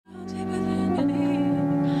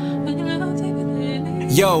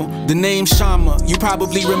Yo, the name's Schama. You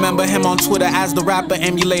probably remember him on Twitter as the rapper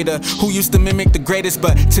emulator who used to mimic the greatest,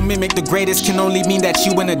 but to mimic the greatest can only mean that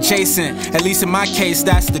you an adjacent. At least in my case,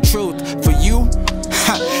 that's the truth. For you,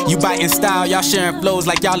 you biting style, y'all sharing flows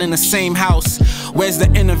like y'all in the same house. Where's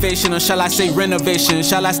the innovation, or shall I say renovation?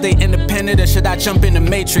 Shall I stay independent, or should I jump in the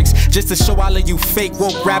matrix? Just to show all of you fake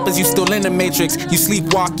woke rappers, you still in the matrix. You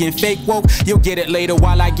sleepwalking, fake woke, you'll get it later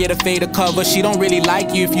while I get a faded cover. She don't really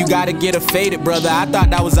like you if you gotta get a faded, brother. I thought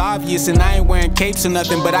that was obvious, and I ain't wearing capes or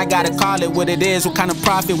nothing, but I gotta call it what it is. What kind of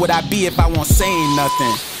prophet would I be if I won't say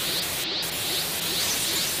nothing?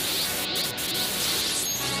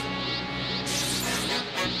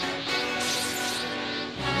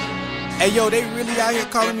 Hey yo, they really out here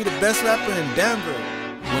calling me the best rapper in Denver.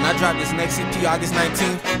 When I drop this next EP, August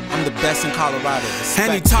 19th, I'm the best in Colorado.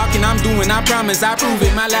 Any talking I'm doing, I promise I prove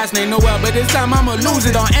it. My last name Noel, but this time I'ma lose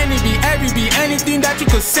it on any beat, every beat, anything that you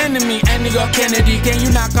could send to me. Any or Kennedy, can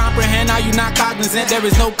you not comprehend? Are you not cognizant? There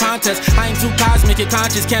is no contest. I ain't too cosmic and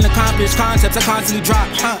conscious, can't accomplish concepts. I constantly drop.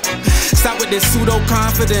 Stop with this pseudo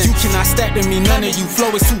confidence. You cannot step to me, none of you.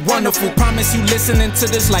 Flow is too wonderful. Promise you listening to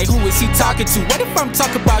this like who is he talking to? What if I'm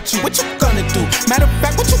talking about you? What you gonna do? Matter of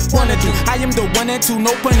fact, what you wanna do? I am the one and two,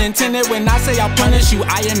 no pun intended when I say I'll punish you.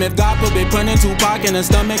 I am if God forbid punning Tupac in the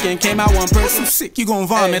stomach and came out one person sick, you gon'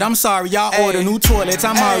 vomit. I'm sorry, y'all order new toilets.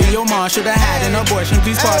 I'm sorry, your mom should've had an abortion.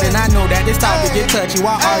 Please pardon, I know that this topic get touchy.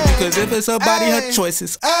 Why argue? Cause if it's her body, her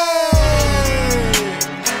choices. Boy,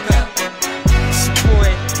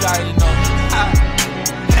 you already know.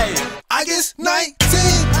 August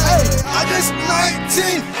 19th, August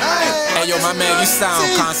 19th. Hey yo, my man, you sound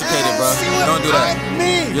constipated, bro. Don't do that.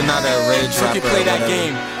 You're not a rage rapper. You can play that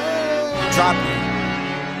game. Drop it.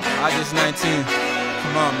 August 19th.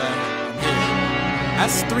 Come on, man. I'm here.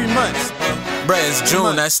 That's 3 months, bro. Bruh, it's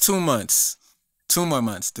June. That's 2 months. 2 more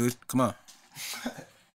months, dude. Come on.